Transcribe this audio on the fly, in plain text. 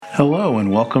Hello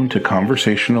and welcome to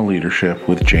Conversational Leadership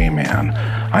with Jay Mann.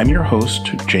 I'm your host,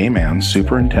 Jay Mann,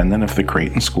 Superintendent of the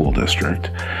Creighton School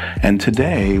District, and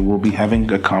today we'll be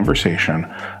having a conversation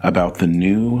about the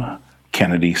new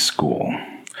Kennedy School.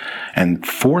 And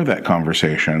for that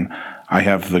conversation, I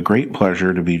have the great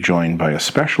pleasure to be joined by a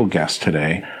special guest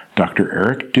today, Dr.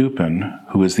 Eric Dueppen,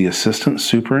 who is the Assistant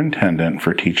Superintendent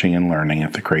for Teaching and Learning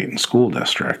at the Creighton School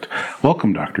District.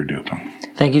 Welcome, Dr. Dueppen.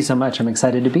 Thank you so much. I'm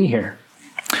excited to be here.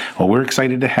 Well, we're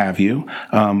excited to have you.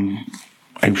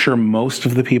 I'm sure most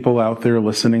of the people out there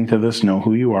listening to this know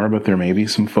who you are, but there may be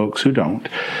some folks who don't.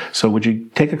 So would you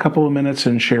take a couple of minutes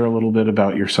and share a little bit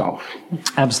about yourself?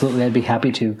 Absolutely, I'd be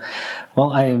happy to.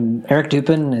 Well, I'm Eric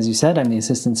Dueppen. As you said, I'm the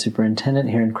Assistant Superintendent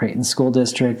here in Creighton School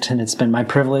District, and it's been my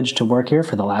privilege to work here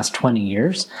for the last 20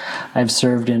 years. I've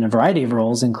served in a variety of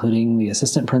roles, including the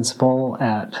Assistant Principal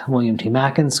at William T.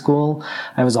 Mackin School.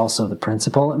 I was also the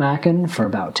Principal at Mackin for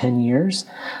about 10 years.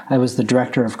 I was the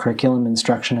Director of Curriculum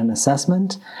Instruction and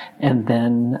Assessment, and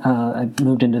then I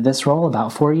moved into this role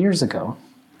about 4 years ago.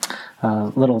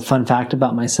 Little fun fact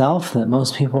about myself that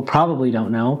most people probably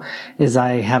don't know is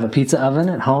I have a pizza oven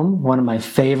at home. One of my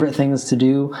favorite things to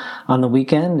do on the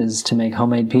weekend is to make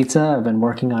homemade pizza. I've been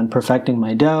working on perfecting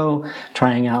my dough,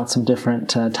 trying out some different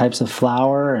types of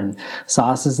flour and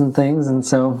sauces and things, and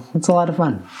so it's a lot of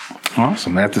fun.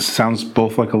 Awesome. That just sounds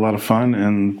both like a lot of fun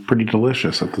and pretty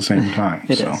delicious at the same time.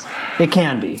 It is. It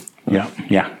can be.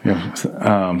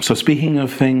 Yeah. So speaking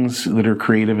of things that are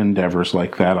creative endeavors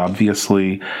like that,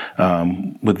 obviously,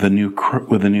 with the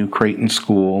new Creighton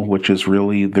School, which is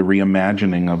really the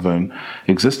reimagining of an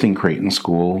existing Creighton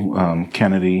School,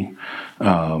 Kennedy,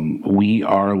 we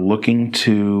are looking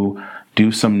to do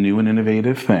some new and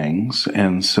innovative things,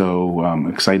 and so I'm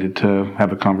excited to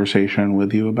have a conversation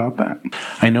with you about that.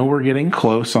 I know we're getting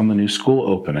close on the new school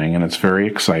opening, and it's very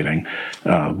exciting.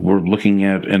 We're looking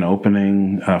at an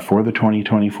opening for the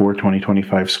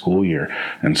 2024-2025 school year,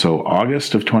 and so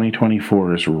August of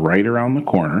 2024 is right around the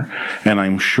corner, and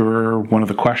I'm sure one of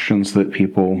the questions that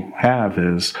people have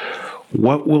is,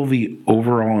 what will the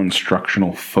overall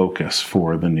instructional focus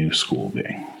for the new school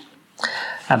be?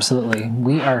 Absolutely.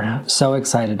 We are so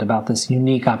excited about this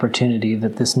unique opportunity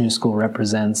that this new school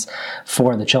represents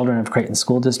for the children of Creighton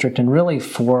School District and really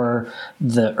for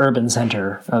the urban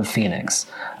center of Phoenix.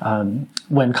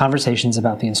 When conversations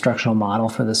about the instructional model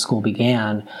for the school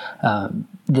began,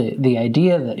 the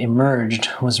idea that emerged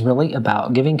was really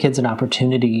about giving kids an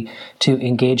opportunity to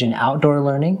engage in outdoor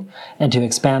learning and to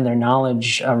expand their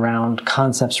knowledge around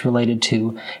concepts related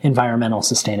to environmental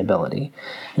sustainability.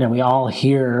 We all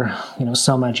hear,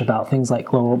 so much about things like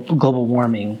global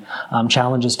warming,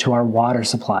 challenges to our water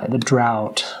supply, the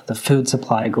drought, the food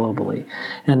supply globally.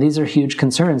 And these are huge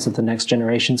concerns that the next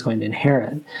generation is going to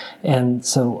inherit. And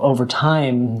so over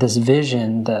time, this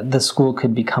vision that the school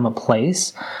could become a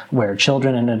place where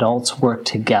children and adults work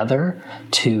together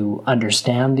to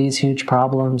understand these huge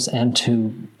problems and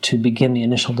to begin the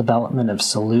initial development of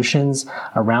solutions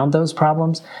around those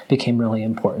problems became really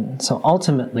important. So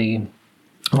ultimately,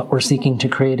 what we're seeking to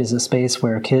create is a space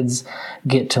where kids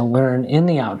get to learn in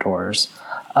the outdoors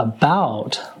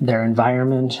about their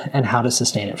environment and how to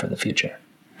sustain it for the future.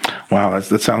 Wow,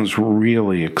 that sounds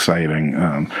really exciting.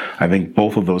 I think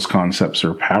both of those concepts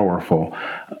are powerful.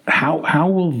 How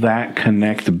will that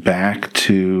connect back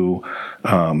to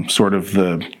sort of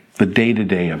the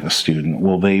day-to-day of a student?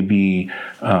 Will they be,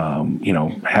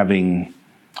 having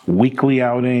weekly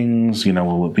outings?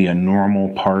 Will it be a normal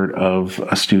part of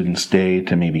a student's day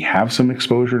to maybe have some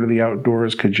exposure to the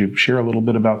outdoors? Could you share a little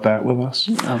bit about that with us?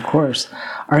 Of course.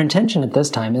 Our intention at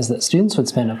this time is that students would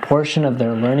spend a portion of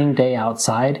their learning day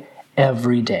outside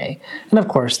every day. And of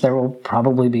course, there will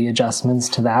probably be adjustments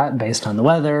to that based on the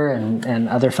weather and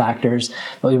other factors,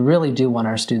 but we really do want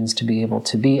our students to be able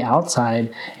to be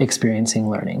outside experiencing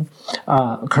learning.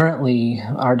 Currently,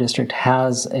 our district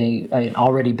has an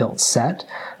already built set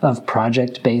of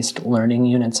project-based learning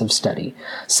units of study.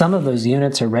 Some of those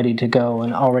units are ready to go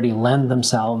and already lend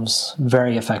themselves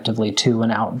very effectively to an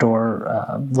outdoor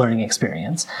learning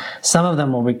experience. Some of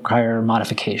them will require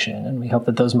modification, and we hope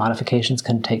that those modifications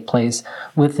can take place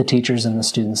with the teachers and the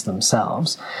students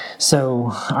themselves.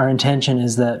 So our intention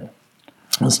is that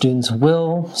the students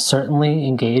will certainly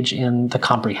engage in the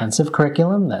comprehensive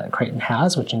curriculum that Creighton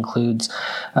has, which includes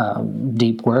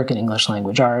deep work in English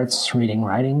language arts, reading,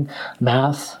 writing,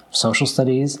 math, social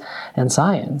studies, and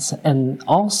science, and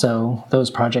also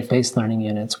those project-based learning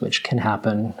units, which can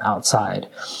happen outside.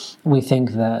 We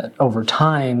think that over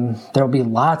time, there will be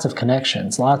lots of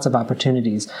connections, lots of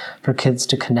opportunities for kids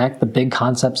to connect the big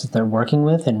concepts that they're working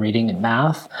with in reading and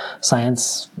math,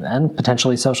 science, and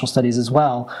potentially social studies as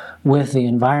well, with the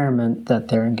environment that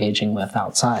they're engaging with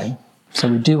outside. So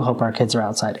we do hope our kids are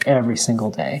outside every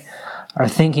single day. Our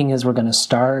thinking is we're going to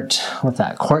start with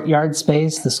that courtyard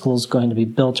space. The school's going to be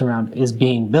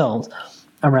being built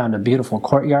around a beautiful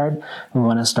courtyard. We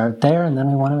want to start there, and then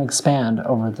we want to expand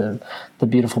over the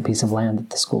beautiful piece of land that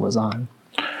the school is on.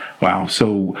 Wow.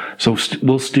 So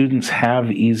will students have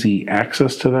easy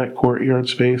access to that courtyard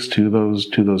space, to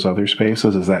those other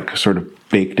spaces? Is that sort of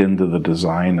baked into the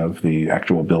design of the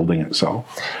actual building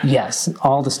itself? Yes,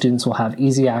 all the students will have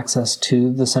easy access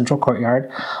to the central courtyard.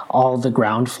 All the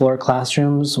ground floor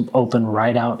classrooms open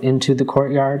right out into the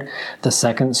courtyard. The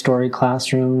second story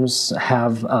classrooms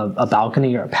have a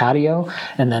balcony or a patio,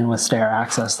 and then with stair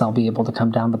access, they'll be able to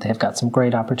come down, but they've got some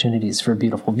great opportunities for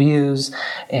beautiful views,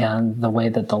 and the way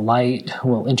that the light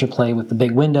will interplay with the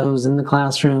big windows in the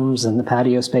classrooms and the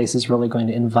patio space is really going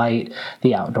to invite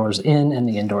the outdoors in and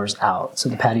the indoors out. So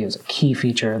the patio is a key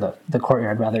feature, the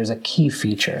courtyard rather is a key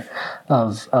feature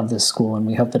of this school, and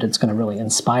we hope that it's going to really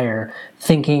inspire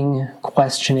thinking,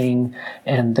 questioning,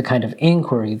 and the kind of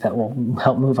inquiry that will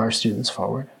help move our students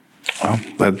forward. Well,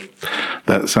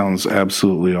 that sounds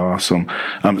absolutely awesome.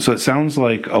 So it sounds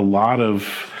like a lot of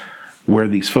where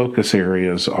these focus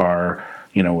areas are,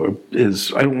 I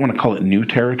don't want to call it new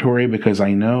territory, because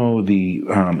I know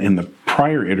in the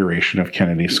prior iteration of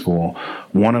Kennedy School,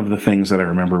 one of the things that I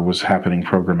remember was happening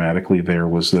programmatically there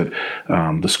was that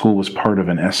the school was part of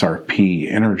an SRP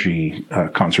energy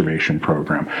conservation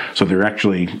program. So there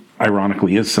actually,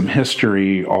 ironically, is some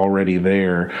history already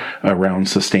there around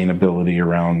sustainability,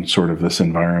 around sort of this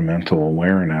environmental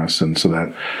awareness. And so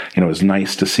that, is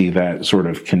nice to see that sort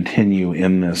of continue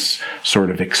in this sort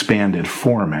of expanded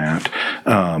format.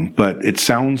 But it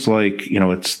sounds like,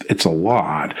 it's a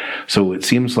lot. So it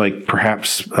seems like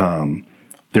perhaps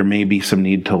there may be some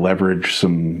need to leverage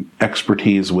some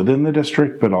expertise within the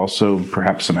district, but also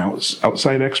perhaps some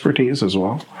outside expertise as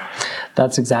well.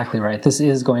 That's exactly right. This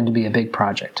is going to be a big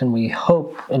project, and we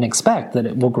hope and expect that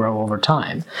it will grow over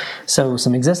time. So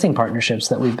some existing partnerships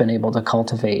that we've been able to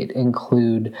cultivate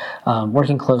include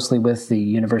working closely with the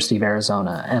University of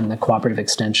Arizona and the Cooperative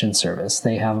Extension Service.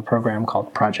 They have a program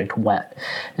called Project WET,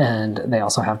 and they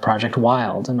also have Project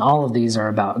WILD, and all of these are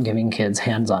about giving kids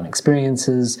hands-on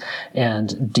experiences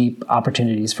and deep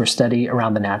opportunities for study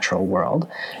around the natural world.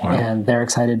 Wow. And they're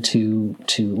excited to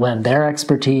lend their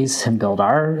expertise and build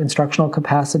our instructional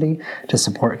capacity to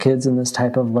support kids in this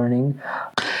type of learning.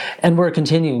 And we're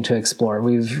continuing to explore.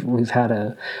 We've had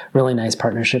a really nice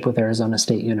partnership with Arizona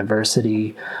State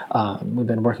University. We've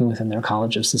been working within their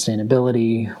College of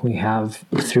Sustainability. We have,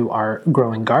 through our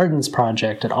Growing Gardens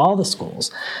project at all the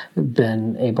schools,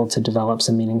 been able to develop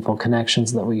some meaningful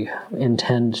connections that we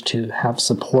intend to have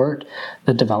support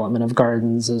the development of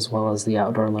gardens as well as the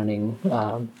outdoor learning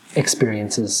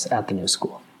experiences at the new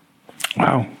school.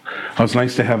 Wow. Well, it's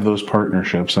nice to have those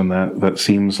partnerships, and that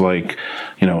seems like,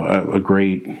 a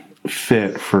great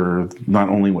fit for not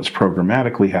only what's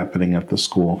programmatically happening at the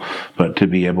school, but to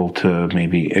be able to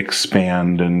maybe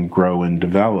expand and grow and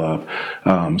develop.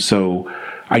 So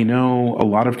I know a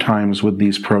lot of times with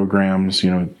these programs,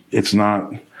 it's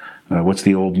not... what's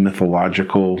the old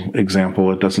mythological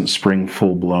example? It doesn't spring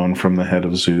full-blown from the head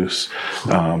of Zeus.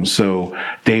 So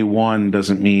day one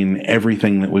doesn't mean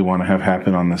everything that we want to have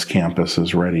happen on this campus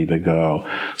is ready to go.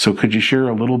 So could you share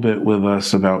a little bit with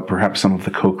us about perhaps some of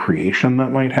the co-creation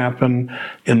that might happen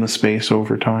in the space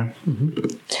over time?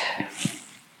 Mm-hmm.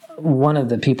 One of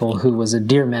the people who was a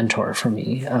dear mentor for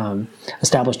me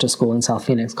established a school in South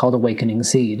Phoenix called Awakening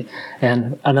Seed.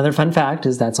 And another fun fact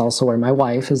is that's also where my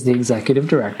wife is the executive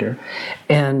director.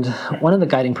 And one of the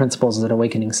guiding principles at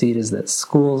Awakening Seed is that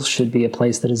schools should be a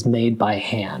place that is made by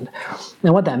hand.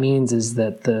 And what that means is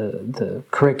that the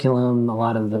curriculum, a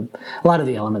lot of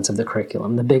the elements of the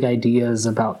curriculum, the big ideas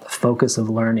about the focus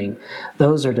of learning,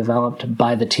 those are developed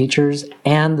by the teachers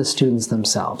and the students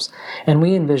themselves. And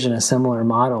we envision a similar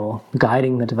model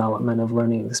guiding the development of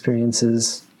learning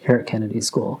experiences here at Kennedy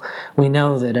School. We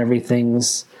know that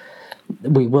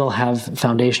we will have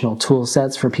foundational tool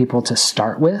sets for people to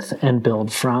start with and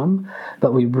build from,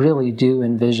 but we really do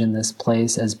envision this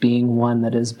place as being one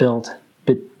that is built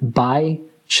by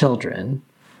children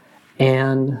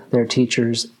and their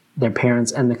teachers, their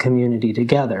parents, and the community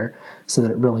together, so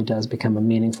that it really does become a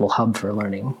meaningful hub for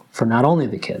learning for not only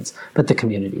the kids, but the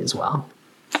community as well.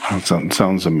 That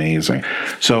sounds amazing.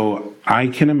 So I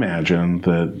can imagine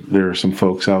that there are some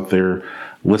folks out there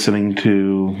listening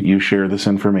to you share this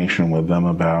information with them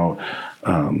about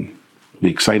the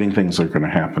exciting things that are going to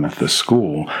happen at this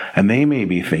school, and they may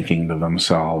be thinking to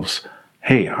themselves,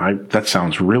 hey, that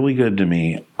sounds really good to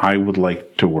me. I would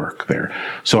like to work there.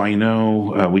 So I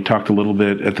know we talked a little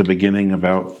bit at the beginning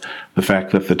about the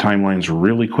fact that the timeline's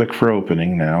really quick for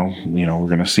opening now. We're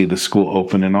going to see the school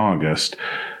open in August.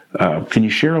 Can you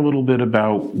share a little bit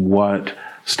about what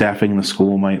staffing the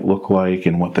school might look like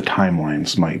and what the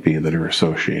timelines might be that are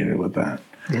associated with that?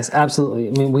 Yes, absolutely.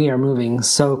 I mean, we are moving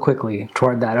so quickly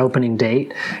toward that opening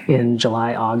date in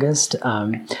July, August.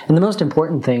 And the most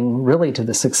important thing really to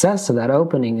the success of that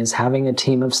opening is having a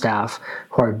team of staff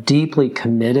who are deeply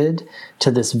committed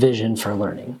to this vision for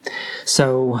learning.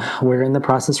 So we're in the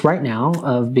process right now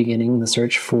of beginning the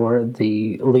search for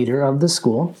the leader of the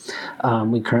school.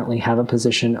 We currently have a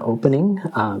position opening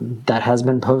that has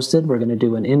been posted. We're going to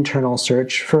do an internal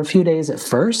search for a few days at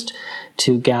first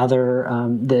to gather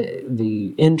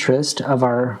the interest of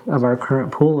our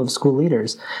current pool of school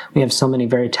leaders. We have so many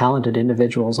very talented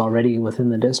individuals already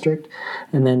within the district,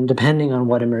 and then depending on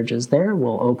what emerges there,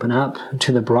 we'll open up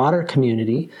to the broader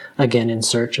community, again in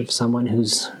search of someone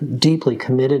who's deeply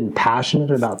committed and passionate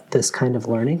about this kind of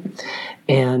learning.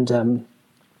 And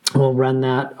we'll run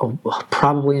that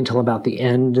probably until about the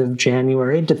end of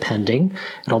January, depending.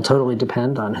 It'll totally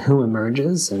depend on who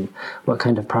emerges and what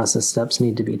kind of process steps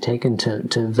need to be taken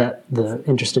to vet the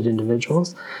interested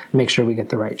individuals, make sure we get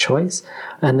the right choice.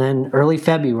 And then early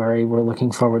February, we're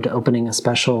looking forward to opening a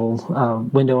special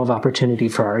window of opportunity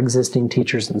for our existing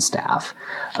teachers and staff,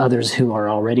 others who are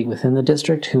already within the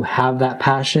district, who have that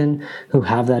passion, who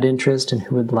have that interest, and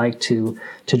who would like to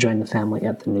join the family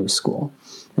at the new school.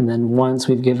 And then once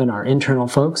we've given our internal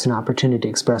folks an opportunity to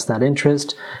express that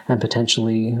interest and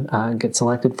potentially get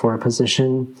selected for a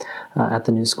position at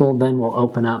the new school, then we'll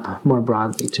open up more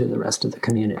broadly to the rest of the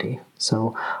community.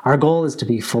 So our goal is to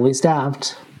be fully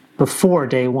staffed before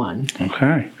day one.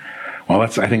 Okay. Well, I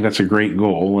think that's a great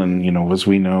goal. And, as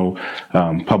we know,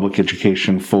 public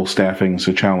education, full staffing is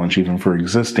a challenge even for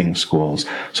existing schools.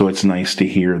 So it's nice to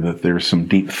hear that there's some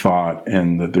deep thought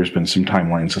and that there's been some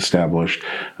timelines established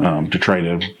to try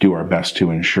to do our best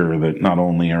to ensure that not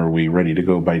only are we ready to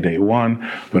go by day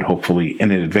one, but hopefully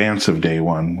in advance of day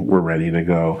one, we're ready to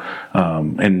go.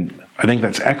 And I think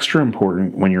that's extra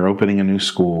important when you're opening a new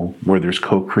school where there's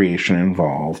co-creation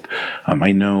involved.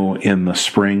 I know in the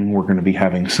spring we're going to be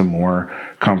having some more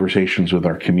conversations with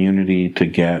our community to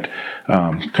get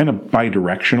kind of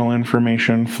bi-directional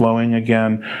information flowing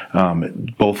again,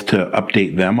 both to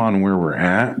update them on where we're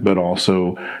at, but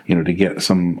also, to get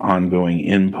some ongoing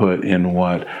input in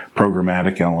what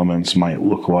programmatic elements might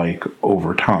look like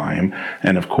over time.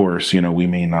 And of course, we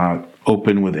may not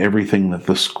open with everything that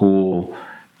the school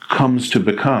comes to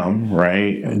become,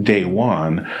 right, day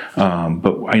one.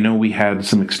 But I know we had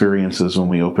some experiences when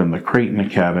we opened the Creighton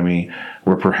Academy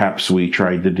where perhaps we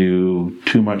tried to do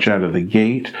too much out of the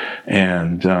gate.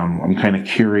 And I'm kind of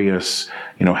curious,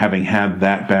 having had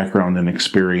that background and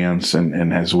experience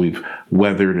and as we've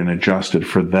weathered and adjusted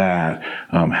for that,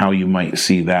 how you might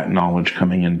see that knowledge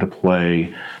coming into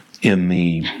play in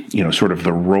the, sort of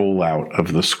the rollout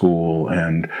of the school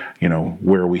and,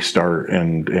 where we start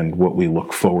and what we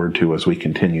look forward to as we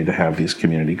continue to have these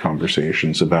community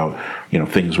conversations about,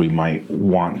 things we might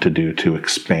want to do to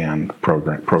expand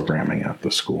programming at the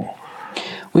school.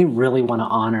 We really want to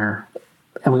honor,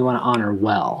 and we want to honor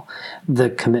well,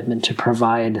 the commitment to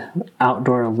provide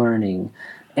outdoor learning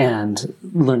and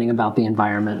learning about the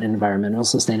environment and environmental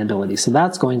sustainability. So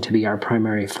that's going to be our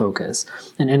primary focus,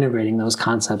 and integrating those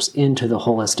concepts into the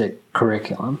holistic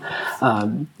curriculum.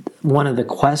 One of the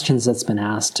questions that's been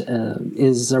asked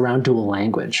is around dual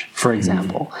language, for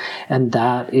example, and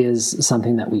that is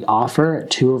something that we offer at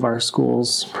 2 of our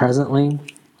schools presently.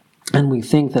 And we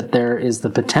think that there is the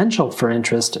potential for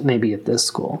interest maybe at this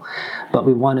school, but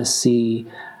we want to see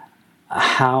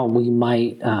how we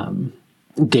might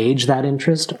gauge that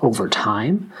interest over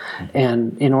time,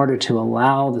 and in order to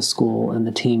allow the school and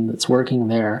the team that's working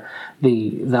there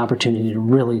the opportunity to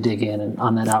really dig in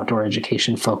on that outdoor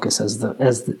education focus as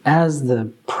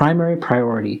the primary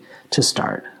priority to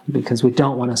start, because we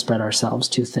don't want to spread ourselves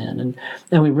too thin.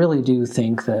 And we really do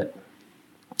think that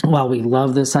while we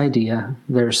love this idea,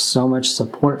 there's so much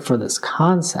support for this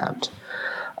concept,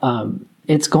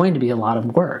 it's going to be a lot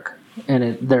of work.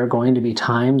 and there are going to be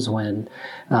times when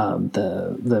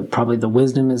probably the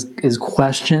wisdom is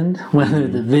questioned, whether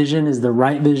the vision is the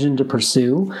right vision to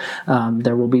pursue.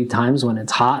 There will be times when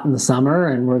it's hot in the summer,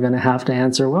 and we're going to have to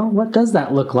answer, well, what does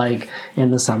that look like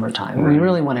in the summertime? We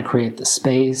really want to create the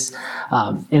space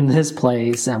in this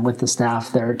place and with the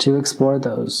staff there to explore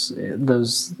those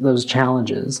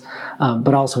challenges,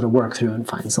 but also to work through and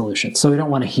find solutions. So we don't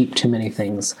want to heap too many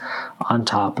things on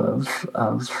top of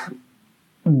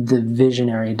the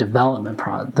visionary and development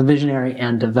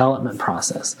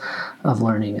process of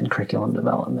learning and curriculum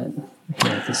development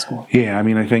here at the school. Yeah, I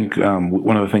mean, I think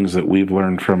one of the things that we've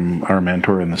learned from our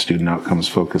mentor in the student outcomes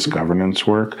focused governance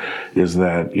work is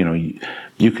that,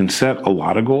 you can set a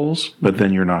lot of goals, but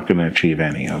then you're not going to achieve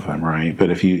any of them, right?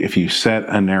 But if you set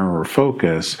a narrower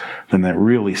focus, then that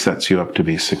really sets you up to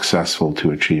be successful to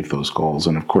achieve those goals.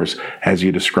 And of course, as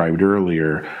you described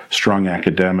earlier, strong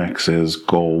academics is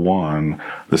goal 1.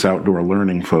 This outdoor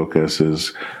learning focus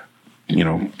is,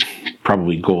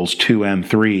 probably goals 2 and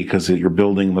 3, because you're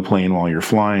building the plane while you're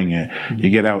flying it.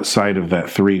 You get outside of that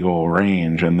 3-goal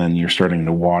range, and then you're starting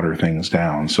to water things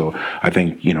down. So I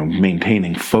think,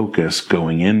 maintaining focus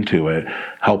going into it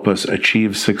help us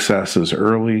achieve successes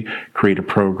early, create a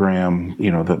program,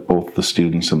 that both the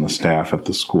students and the staff at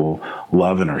the school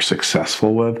love and are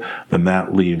successful with. Then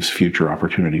that leaves future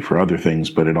opportunity for other things,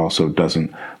 but it also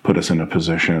doesn't put us in a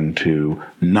position to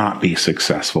not be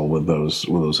successful with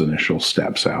those initial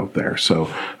steps out there.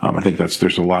 So I think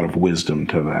there's a lot of wisdom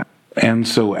to that. And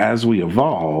so as we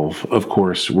evolve, of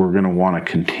course, we're going to want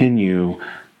to continue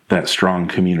that strong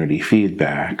community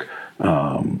feedback.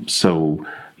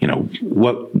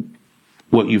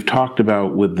 What you've talked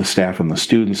about with the staff and the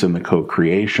students in the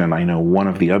co-creation, I know one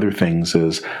of the other things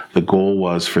is the goal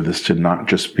was for this to not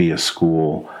just be a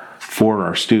school for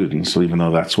our students, even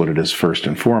though that's what it is first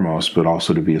and foremost, but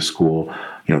also to be a school,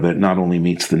 that not only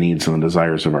meets the needs and the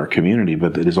desires of our community,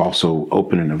 but that is also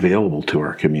open and available to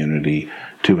our community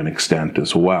to an extent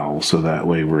as well. So that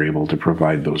way we're able to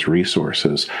provide those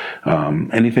resources.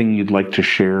 Anything you'd like to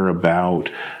share about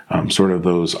sort of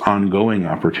those ongoing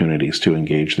opportunities to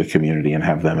engage the community and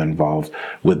have them involved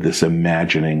with this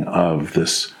imagining of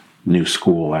this new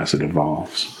school as it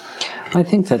evolves? I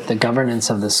think that the governance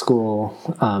of the school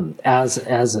as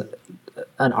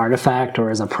an artifact or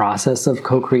as a process of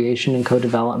co-creation and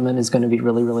co-development is going to be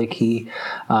really, really key.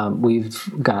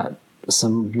 We've got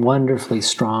some wonderfully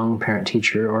strong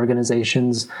parent-teacher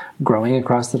organizations growing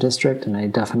across the district, and I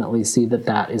definitely see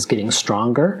that is getting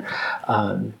stronger.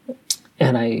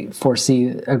 And I foresee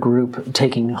a group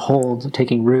taking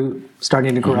root,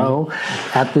 starting to grow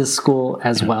at this school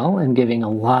as well, and giving a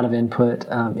lot of input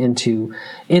into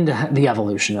the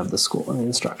evolution of the school and the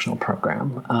instructional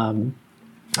program.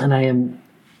 And I am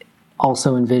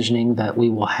also envisioning that we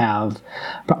will have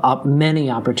many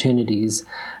opportunities.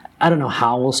 I don't know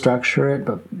how we'll structure it,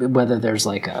 but whether there's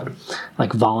like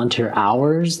volunteer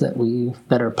hours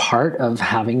that are part of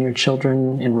having your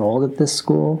children enrolled at this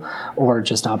school, or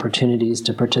just opportunities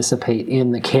to participate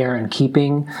in the care and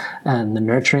keeping and the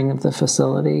nurturing of the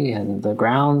facility and the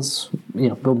grounds,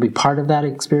 will be part of that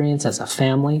experience as a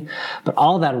family. But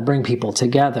all that will bring people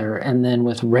together, and then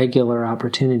with regular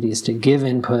opportunities to give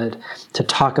input, to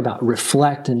talk about,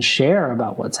 reflect, and share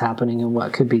about what's happening and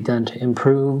what could be done to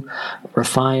improve,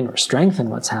 refine, or strengthen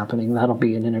what's happening. That'll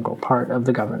be an integral part of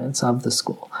the governance of the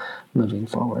school moving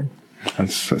forward. That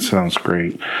sounds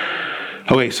great.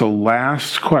 Okay, so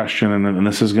last question, and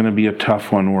this is going to be a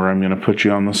tough one where I'm going to put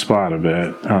you on the spot a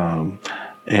bit.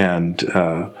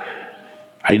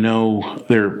 I know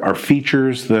there are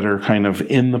features that are kind of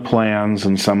in the plans,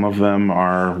 and some of them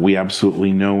are, we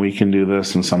absolutely know we can do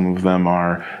this, and some of them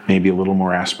are maybe a little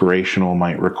more aspirational,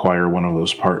 might require one of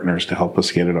those partners to help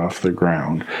us get it off the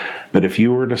ground. But if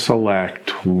you were to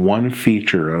select one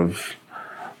feature of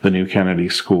the new Kennedy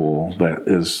School that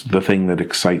is the thing that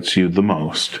excites you the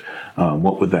most,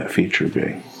 what would that feature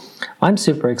be? I'm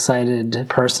super excited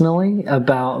personally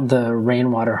about the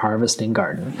rainwater harvesting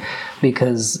garden,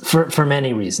 because for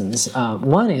many reasons.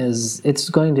 One is it's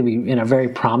going to be in a very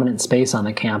prominent space on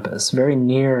the campus, very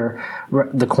near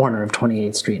the corner of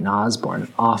 28th Street and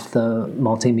Osborne, off the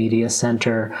Multimedia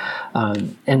Center.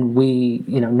 And we,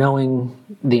 knowing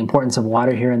the importance of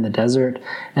water here in the desert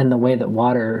and the way that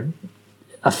water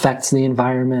affects the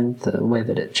environment, the way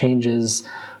that it changes,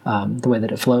 the way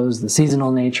that it flows, the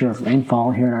seasonal nature of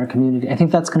rainfall here in our community, I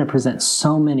think that's going to present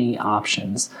so many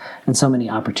options and so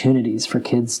many opportunities for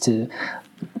kids to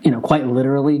quite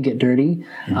literally get dirty,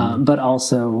 but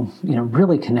also,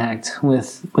 really connect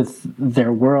with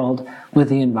their world, with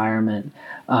the environment,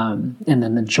 and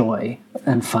then the joy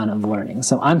and fun of learning.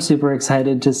 So I'm super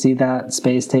excited to see that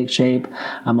space take shape.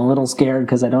 I'm a little scared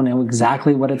because I don't know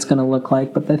exactly what it's going to look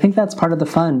like, but I think that's part of the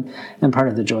fun and part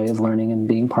of the joy of learning and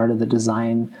being part of the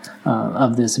design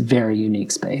of this very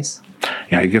unique space.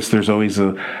 Yeah, I guess there's always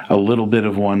a little bit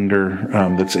of wonder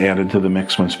that's added to the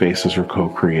mix when spaces are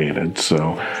co-created.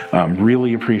 So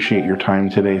really appreciate your time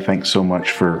today. Thanks so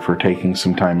much for taking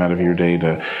some time out of your day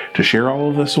to share all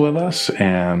of this with us,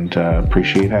 and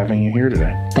appreciate having you here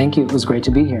today. Thank you. It was great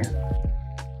to be here.